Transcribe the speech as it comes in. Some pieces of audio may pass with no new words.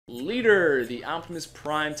Leader, the Optimus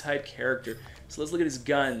Prime type character. So let's look at his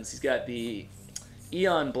guns. He's got the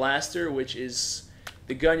Eon Blaster, which is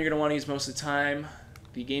the gun you're going to want to use most of the time.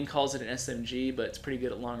 The game calls it an SMG, but it's pretty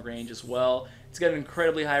good at long range as well. It's got an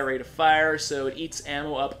incredibly high rate of fire, so it eats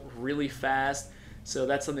ammo up really fast. So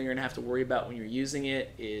that's something you're going to have to worry about when you're using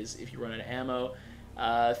it, is if you run out of ammo.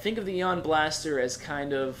 Think of the Eon Blaster as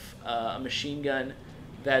kind of a machine gun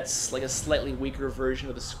that's like a slightly weaker version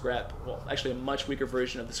of the Scrap, well, actually a much weaker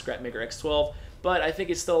version of the Scrapmaker X12, but I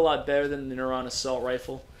think it's still a lot better than the Neuron Assault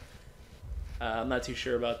Rifle. I'm not too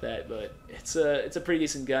sure about that, but it's a pretty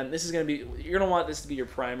decent gun. This is going to be, you're going to want this to be your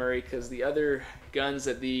primary, because the other guns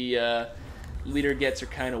that the leader gets are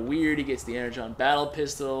kind of weird. He gets the Energon Battle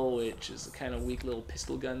Pistol, which is a kind of weak little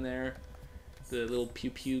pistol gun there. The little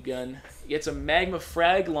pew-pew gun. He gets a Magma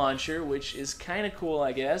Frag Launcher, which is kind of cool,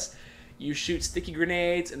 I guess. You shoot sticky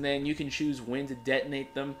grenades, and then you can choose when to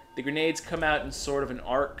detonate them. The grenades come out in sort of an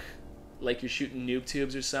arc, like you're shooting noob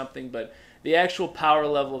tubes or something, but the actual power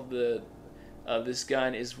level of this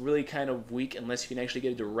gun is really kind of weak unless you can actually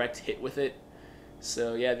get a direct hit with it.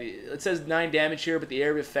 So yeah, it says 9 damage here, but the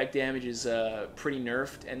area of effect damage is pretty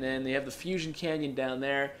nerfed. And then they have the Fusion Canyon down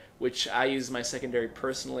there, which I use as my secondary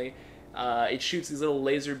personally. It shoots these little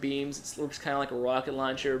laser beams. It looks kind of like a rocket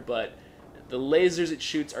launcher, but the lasers it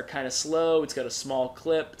shoots are kind of slow. It's got a small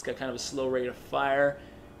clip. It's got kind of a slow rate of fire,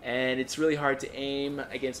 and it's really hard to aim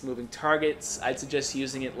against moving targets. I'd suggest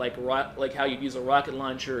using it like how you'd use a rocket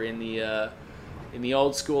launcher in the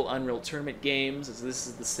old school Unreal Tournament games, as this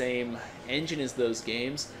is the same engine as those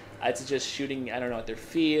games. I'd suggest shooting, I don't know, at their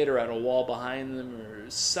feet or at a wall behind them or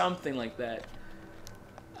something like that.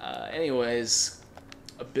 Anyways,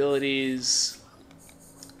 abilities.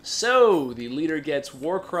 So, the leader gets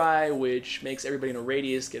Warcry, which makes everybody in a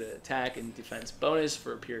radius get an attack and defense bonus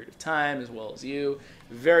for a period of time, as well as you.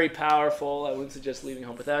 Very powerful. I wouldn't suggest leaving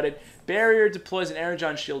home without it. Barrier deploys an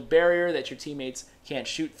Energon Shield barrier that your teammates can't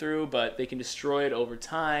shoot through, but they can destroy it over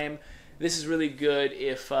time. This is really good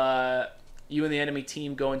if you and the enemy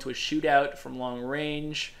team go into a shootout from long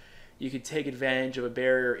range. You can take advantage of a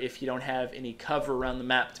barrier if you don't have any cover around the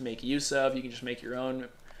map to make use of. You can just make your own.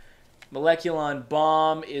 Moleculon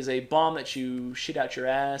Bomb is a bomb that you shit out your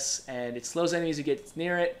ass, and it slows enemies who get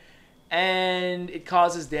near it, and it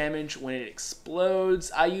causes damage when it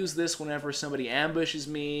explodes. I use this whenever somebody ambushes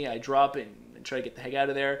me. I drop it and try to get the heck out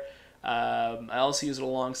of there. I also use it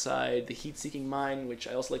alongside the Heat-Seeking Mine, which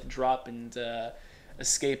I also like to drop and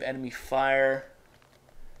escape enemy fire.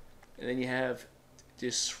 And then you have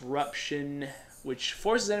Disruption, which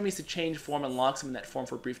forces enemies to change form and locks them in that form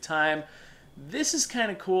for a brief time. This is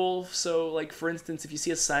kind of cool. So, like, for instance, if you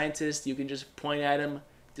see a scientist, you can just point at him,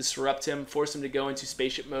 disrupt him, force him to go into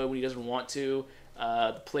spaceship mode when he doesn't want to.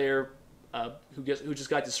 The player who just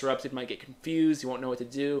got disrupted might get confused. He won't know what to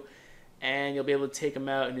do, and you'll be able to take him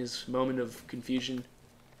out in his moment of confusion.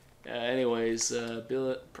 Anyways,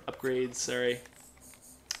 upgrades, sorry.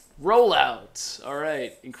 Rollout. All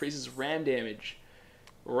right, increases ram damage.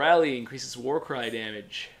 Rally increases Warcry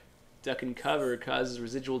damage. Duck and Cover causes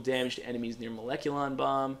residual damage to enemies near Moleculon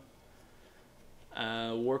Bomb.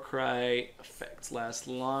 Warcry effects last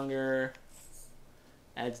longer.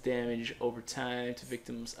 Adds damage over time to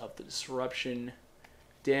victims of the disruption.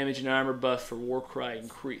 Damage and armor buff for Warcry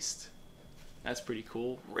increased. That's pretty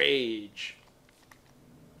cool. Rage.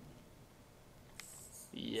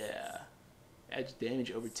 Yeah. Adds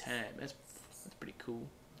damage over time. That's pretty cool.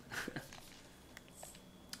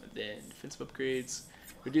 Then defensive upgrades.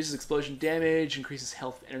 Reduces explosion damage, increases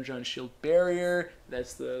health, Energon Shield barrier.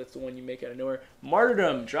 That's the one you make out of nowhere.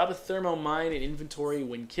 Martyrdom. Drop a thermo mine in inventory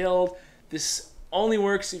when killed. This only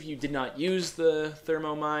works if you did not use the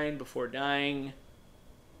thermo mine before dying.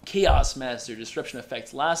 Chaos Master. Disruption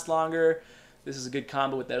effects last longer. This is a good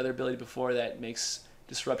combo with that other ability before that makes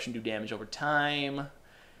disruption do damage over time.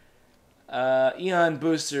 Eon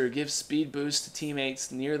Booster gives speed boost to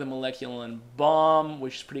teammates near the Moleculon Bomb,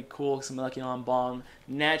 which is pretty cool because the Moleculon Bomb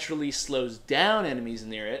naturally slows down enemies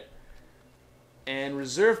near it. And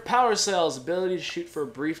Reserve Power Cells, ability to shoot for a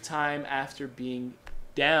brief time after being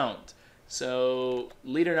downed. So,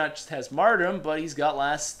 Leader not just has Martyrdom, but he's got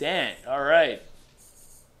Last Stand. Alright.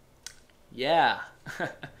 Yeah.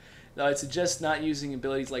 Though I'd suggest not using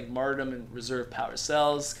abilities like Martyrdom and Reserve Power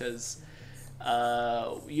Cells, because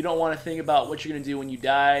you don't want to think about what you're going to do when you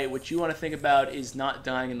die. What you want to think about is not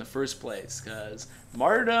dying in the first place, because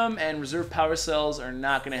Martyrdom and Reserve Power Cells are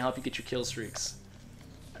not going to help you get your kill streaks.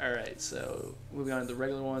 Alright, so moving on to the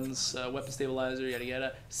regular ones. Weapon Stabilizer, yada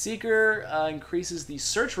yada. Seeker increases the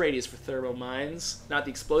search radius for thermo mines, not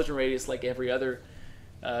the explosion radius like every other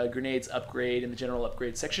grenades upgrade in the general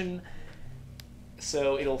upgrade section.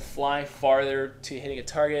 So it'll fly farther to hitting a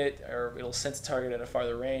target, or it'll sense a target at a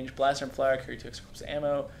farther range. Blaster and flare carry 2 extra clips of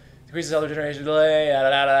ammo. Decreases auto generation delay.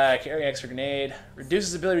 Carry extra grenade.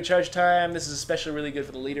 Reduces ability recharge time. This is especially really good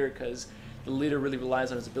for the leader because the leader really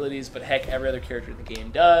relies on his abilities, but heck, every other character in the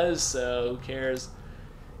game does, so who cares?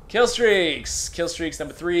 Kill streaks. Kill streaks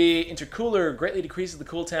number 3. Intercooler greatly decreases the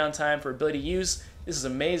cooldown time for ability use. This is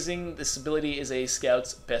amazing. This ability is a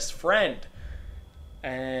scout's best friend.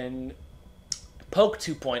 And Poke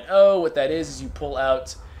 2.0, what that is you pull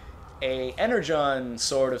out a energon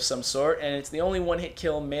sword of some sort, and it's the only one-hit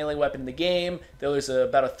kill melee weapon in the game, though there's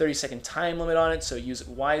about a 30-second time limit on it, so use it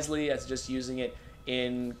wisely as just using it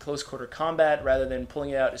in close quarter combat rather than pulling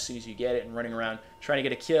it out as soon as you get it and running around trying to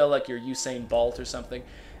get a kill like you're Usain Bolt or something.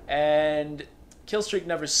 And kill streak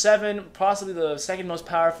number 7, possibly the second most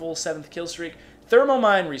powerful 7th kill streak,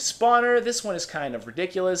 Thermomine Respawner. This one is kind of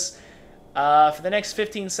ridiculous. For the next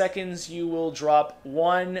 15 seconds, you will drop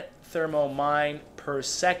 1 thermomine per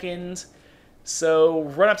second. So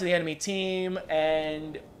run up to the enemy team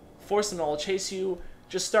and force them to all chase you.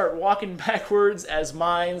 Just start walking backwards as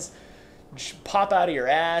mines pop out of your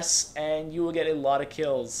ass, and you will get a lot of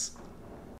kills.